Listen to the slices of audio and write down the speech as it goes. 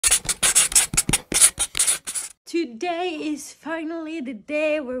Today is finally the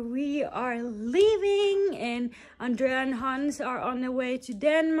day where we are leaving, and Andrea and Hans are on their way to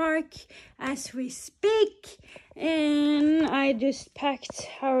Denmark as we speak. And I just packed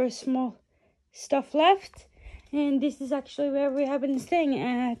our small stuff left, and this is actually where we have been staying,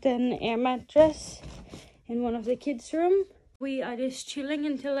 at an air mattress in one of the kids' room. We are just chilling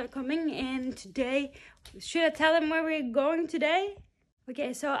until they're coming, and today, should I tell them where we're going today?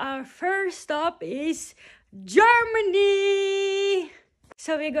 Okay, so our first stop is Germany.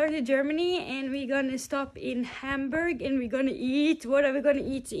 So we're going to Germany, and we're gonna stop in Hamburg, and we're gonna eat. What are we gonna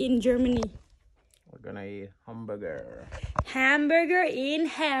eat in Germany? We're gonna eat hamburger. Hamburger in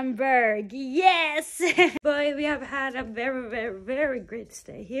Hamburg, yes. But we have had a very great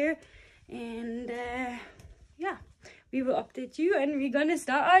stay here, and yeah, we will update you, and we're gonna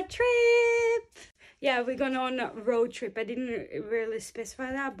start our trip. Yeah, we're going on a road trip. I didn't really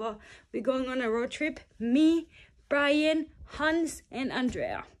specify that, but we're going on a road trip. Me, Brian, Hans, and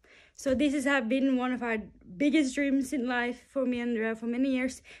Andrea. So this has been one of our biggest dreams in life for me and Andrea for many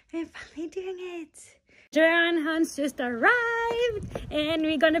years. And we're finally doing it. Andrea and Hans just arrived, and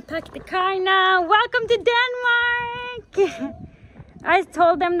we're gonna pack the car now. Welcome to Denmark! I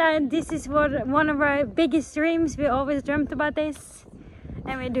told them that this is one of our biggest dreams. We always dreamt about this,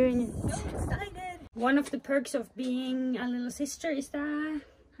 and we're doing it. So excited! One of the perks of being a little sister is that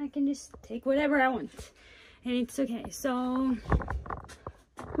I can just take whatever I want, and it's okay. So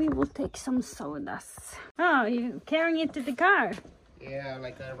we will take some sodas. Oh, you're carrying it to the car? Yeah,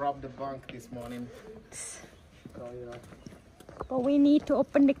 like I robbed the bank this morning. So, yeah. But we need to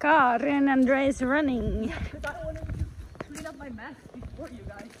open the car, and Andrea is running. Because I wanted to clean up my mess before you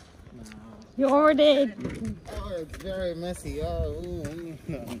guys. No. You already... Oh, it's very messy. Oh,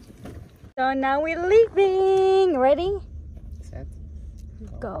 no. So now we're leaving. Ready? Set.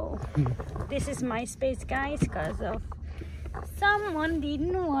 Go. This is my space, guys, because of someone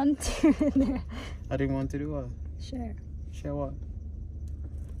didn't want to. I didn't want to do what? Share. Share what?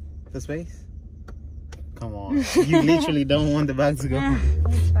 The space? Come on. You literally don't want the bag to go.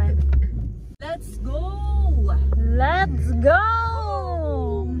 It's fine. Let's go! Let's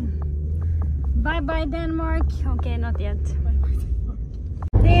go! Bye-bye, Denmark. Okay, not yet.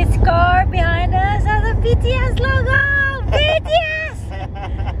 This car behind us has a BTS logo! BTS!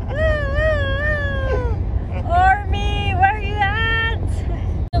 Army, where are you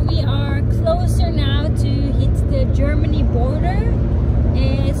at? We are closer now to hit the Germany border.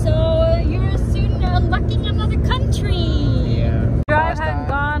 So you're soon unlocking another country. Yeah. Drive has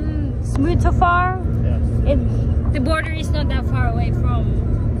gone smooth so far. Yes. The border is not that far away from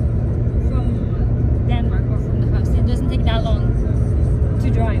Denmark or from the house. It doesn't take that long to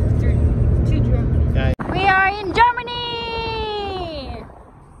drive through to Germany. Yeah. We are in Germany!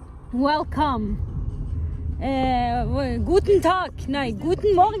 Welcome! Guten Tag! Nein,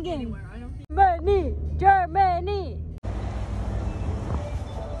 guten Morgen! Germany! Germany!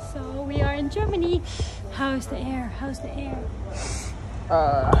 So we are in Germany. How's the air? How's the air?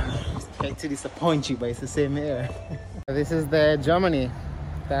 I hate to disappoint you, but it's the same air. This is the Germany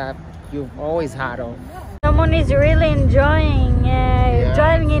that you've always had of. Someone is really enjoying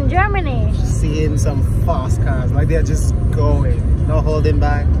driving in Germany. Seeing some fast cars, like they're just going, not holding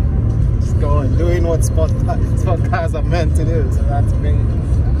back, just going, doing what sport cars are meant to do. So that's great.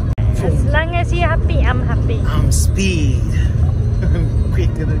 As long as you're happy, I'm happy. I'm speed.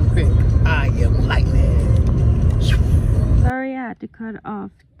 Quicker than quick. I am lightning. Sorry, I had to cut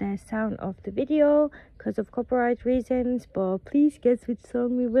off the sound of the video because of copyright reasons, but please guess which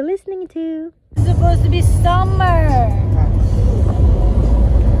song we were listening to. It's supposed to be summer.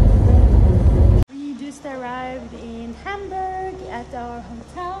 We just arrived in Hamburg at our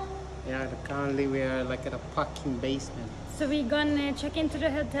hotel. Yeah, currently we are like at a parking basement. So we're gonna check into the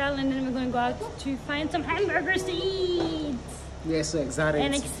hotel, and then we're gonna go out to find some hamburgers to eat. We're so excited.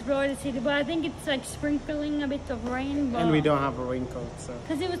 And explore the city, but I think it's like sprinkling a bit of rain. But and we don't have a raincoat, so.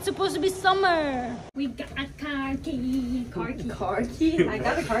 because it was supposed to be summer. We got a car key. Car key? I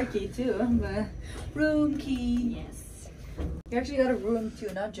got a car key too. But room key. Yes. You actually got a room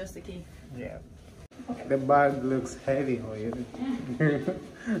too, not just a key. Yeah. The bag looks heavy for you.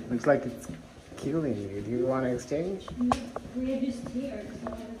 Looks like it's killing you. Do you want to exchange? We're just here.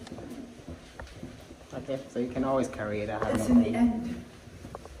 So. Okay, so you can always carry it. I have That's no in the problem. end.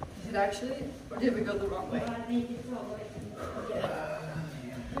 Is it actually? Or did we go the wrong way? I think it's all like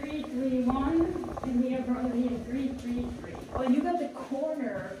 331, and we are probably in 333. Oh, you got the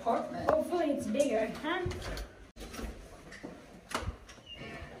corner apartment. Hopefully it's bigger, huh?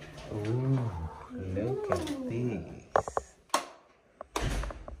 Ooh, look at this.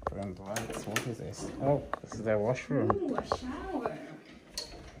 Front lights. What is this? Oh, this is their washroom. Ooh, a shower.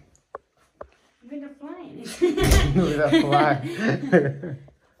 With a fly in it. With a fly.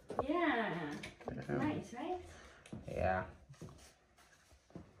 Yeah. Nice, right? Yeah.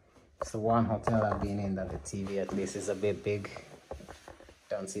 It's the one hotel I've been in that the TV at least is a bit big.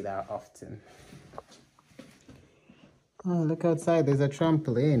 Don't see that often. Oh, look outside. There's a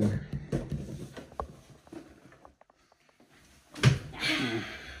trampoline.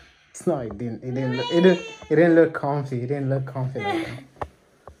 No, it didn't look comfy. It didn't look comfy like that.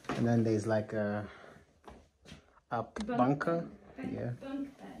 And then there's like a bunker. Yeah.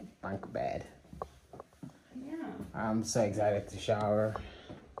 Bunk bed. Yeah. I'm so excited to shower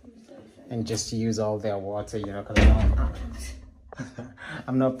and just to use all their water, you know, because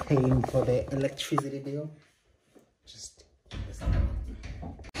I'm not paying for the electricity bill. Just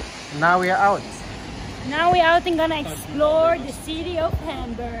now we are out. Now we're out and gonna explore the city of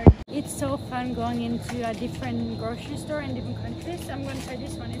Hamburg. It's so fun going into a different grocery store in different countries. I'm gonna try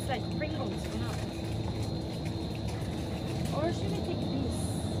this one. It's like Pringles. Or should I take this?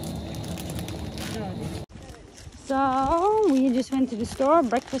 No, this. So we just went to the store,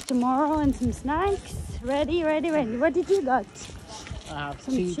 breakfast tomorrow and some snacks. Ready. What did you got? I have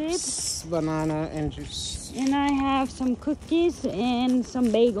some chips, banana and juice. And I have some cookies and some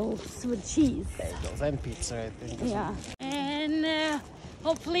bagels with cheese. Bagels and pizza, I think. Yeah. And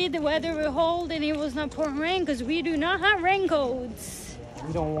hopefully the weather will hold and it was not pouring rain because we do not have raincoats.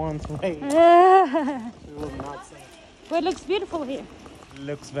 We don't want rain. We will not say. But it looks beautiful here.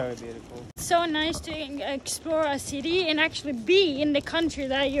 Looks very beautiful. So nice to explore a city and actually be in the country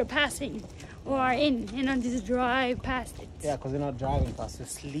that you're passing or are in, and not just drive past it. Yeah, because we're not driving past, we're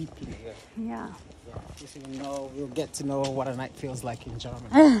sleeping here. Yeah. Just so you know, we'll get to know what a night feels like in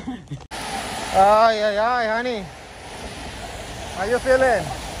Germany. Hi, honey. How you feeling?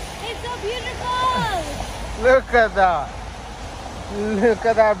 It's so beautiful! Look at that. Look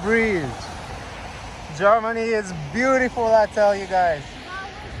at that bridge. Germany is beautiful, I tell you guys.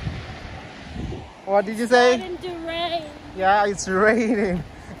 What did you say? Starting to rain. Yeah, it's raining.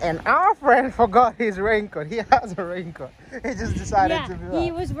 And our friend forgot his raincoat. He has a raincoat. He just decided to be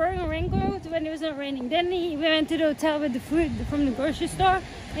he was wearing a raincoat when it was not raining. Then we went to the hotel with the food from the grocery store.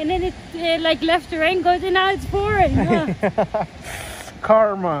 And then it like left the raincoat and now it's pouring.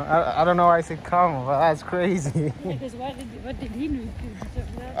 Karma. I don't know why I said karma, but that's crazy. Because what did he do?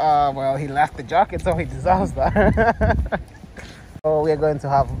 Well, he left the jacket, so he deserves that. So we're going to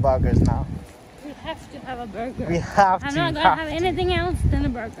have burgers now. We have to have a burger. We have to. I'm not going to have anything else than a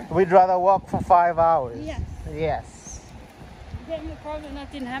burger. We'd rather walk for 5 hours. Yes. Yes. Then we're probably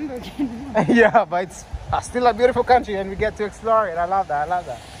not in Hamburg anymore. Yeah, but it's still a beautiful country and we get to explore it. I love that. I love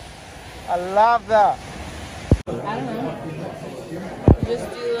that. I love that. I don't know. Just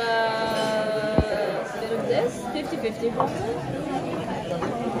do a bit of this, 50-50 probably.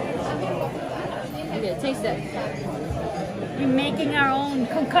 Okay, taste that. We're making our own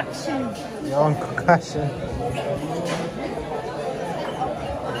concoction. Your own concoction.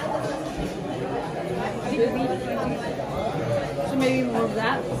 So maybe more of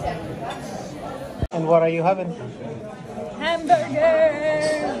that. And what are you having? Hamburger!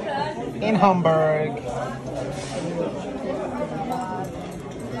 In Hamburg.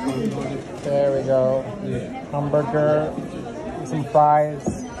 There we go. Hamburger, some fries.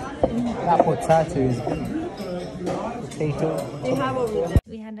 That potato is good. Potato.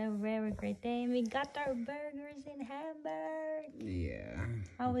 We had a very great day and we got our burgers in Hamburg. Yeah.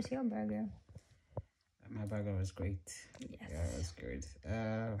 How was your burger? My burger was great. Yes. Yeah, it was good.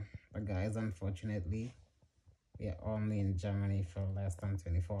 But guys, unfortunately, we are only in Germany for less than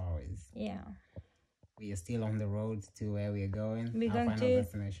 24 hours. Yeah. We are still on the road to where we are going. We're our going final to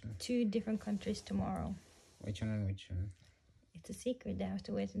destination. 2 different countries tomorrow. Which one and which one? It's a secret. They have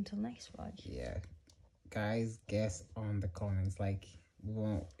to wait until next vlog. Yeah. Guys, guess on the comments. Like, we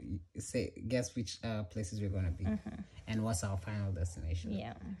won't guess which places we're gonna be and what's our final destination.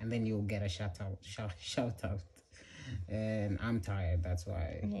 Yeah. And then you'll get a shout out. And I'm tired, that's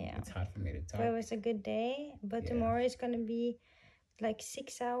why it's hard for me to talk. But it was a good day. But tomorrow is gonna be like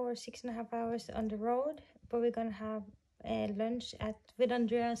 6.5 hours on the road. But we're gonna have lunch with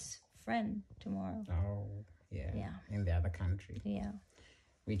Andrea's friend tomorrow. Oh, yeah. In the other country. Yeah.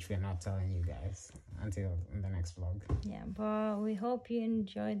 Which we're not telling you guys until in the next vlog. Yeah, but we hope you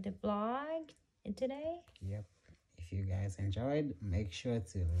enjoyed the vlog today. Yep. If you guys enjoyed, make sure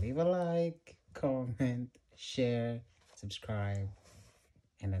to leave a like, comment, share, subscribe.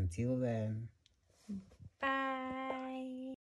 And until then, bye.